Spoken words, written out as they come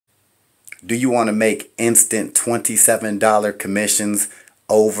Do you want to make instant $27 commissions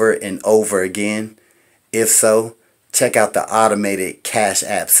over and over again? If so, check out the automated Cash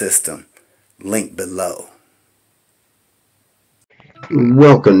App system. Link below.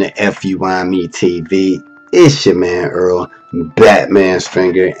 Welcome to FUIMETV. It's your man Earl, Batman's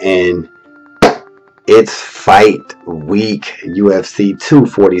finger, and it's fight week. UFC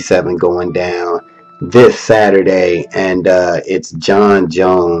 247 going down this Saturday, and it's Jon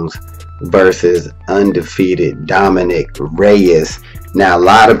Jones versus undefeated Dominick Reyes. Now, a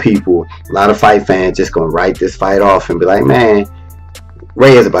lot of people, a lot of fight fans just gonna write this fight off and be like, man,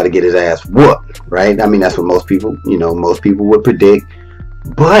 Reyes about to get his ass whooped, right? I mean, that's what most people, most people would predict.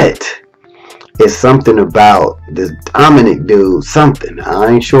 But it's something about this Dominick dude, something, I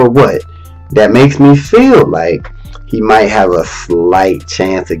ain't sure what, that makes me feel like he might have a slight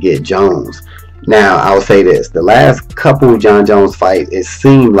chance to get Jones. Now, I'll say this. The last couple Jon Jones fights, it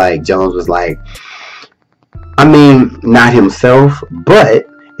seemed like Jones was like, I mean, not himself, but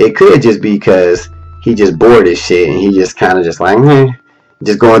it could just be because he just bored his shit and he just kind of just like,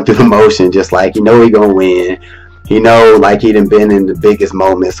 just going through the motion, just like, he gonna win. He know, like, he done been in the biggest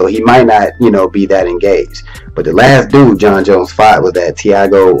moment, so he might not, be that engaged. But the last dude Jon Jones fought was that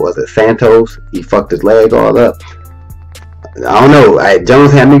Thiago, was it Santos? He fucked his leg all up. I don't know.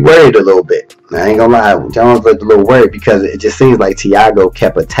 Jones had me worried a little bit. I ain't gonna lie. Jones looked a little worried because it just seems like Thiago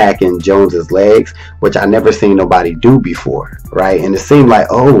kept attacking Jones's legs, which I never seen nobody do before, right? And it seemed like,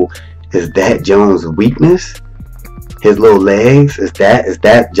 oh, is that Jones' weakness? His little legs? Is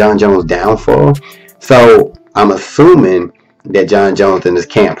that Jon Jones' downfall? So I'm assuming that Jon Jones and his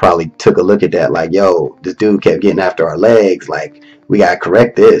camp probably took a look at that, like, yo, this dude kept getting after our legs. Like, we gotta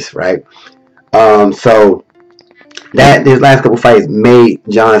correct this, right? So that these last couple fights made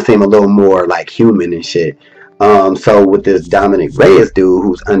Jon seem a little more like human and shit. So with this Dominick Reyes dude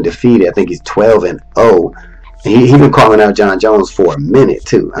who's undefeated, I think he's 12-0. He been calling out Jon Jones for a minute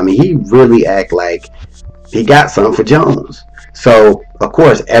too. I mean, he really act like he got something for Jones. So of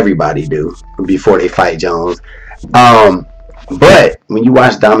course everybody do before they fight Jones. But when you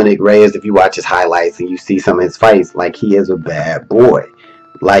watch Dominick Reyes, if you watch his highlights and you see some of his fights, like, he is a bad boy.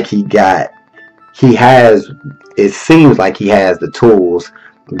 Like, it seems like he has the tools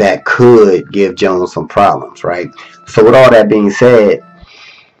that could give Jones some problems, right? So with all that being said,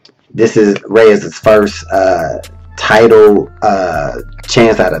 this is Reyes' first title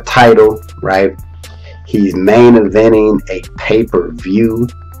chance at a title, right? He's main eventing a pay-per-view,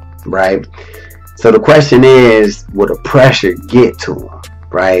 right? So the question is, will the pressure get to him,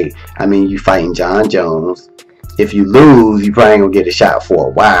 right? I mean, you fighting Jon Jones. If you lose, you probably ain't gonna get a shot for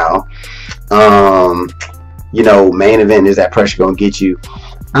a while. Main event, is that pressure gonna get you?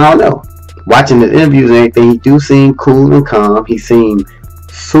 I don't know. Watching the interviews and everything, he do seem cool and calm. He seemed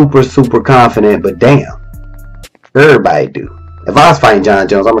super, super confident, but damn, everybody do. If I was fighting Jon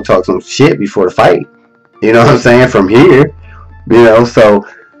Jones, I'm gonna talk some shit before the fight. You know what I'm saying? From here, so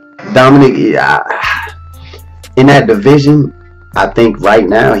Dominick, in that division, I think right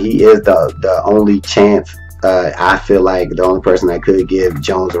now he is the only chance. I feel like the only person that could give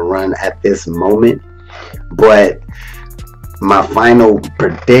Jones a run at this moment. But my final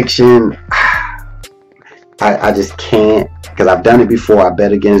prediction, I just can't, because I've done it before. I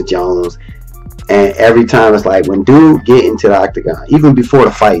bet against Jones, and every time it's like, when dude get into the octagon, even before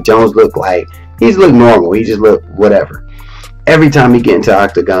the fight, Jones looked like he's looked normal. He just looked whatever. Every time he get into the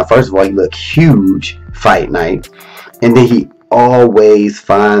octagon, first of all, he looked huge fight night, and then he always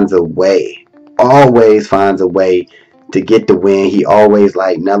finds a way. Always finds a way to get the win. He always,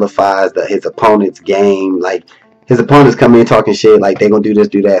 like, nullifies his opponent's game. Like, his opponents come in talking shit, like they gonna do this,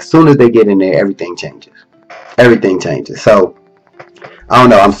 do that. As soon as they get in there, everything changes. Everything changes. So I don't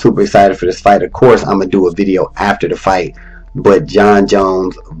know. I'm super excited for this fight. Of course, I'm gonna do a video after the fight. But Jon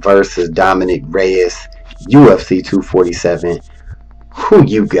Jones versus Dominick Reyes, UFC 247. Who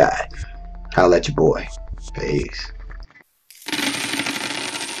you got? Holla at your boy. Peace.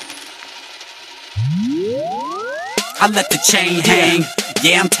 I let the chain hang,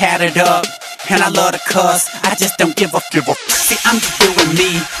 yeah, I'm tatted up, and I love to cuss, I just don't give a See, I'm just doing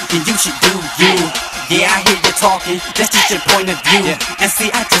me, and you should do you. Yeah, I hear you talking, that's just your point of view. And see,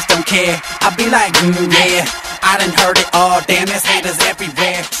 I just don't care, I be like, yeah, I done heard it all, damn, there's haters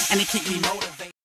everywhere, and they keep me motivated.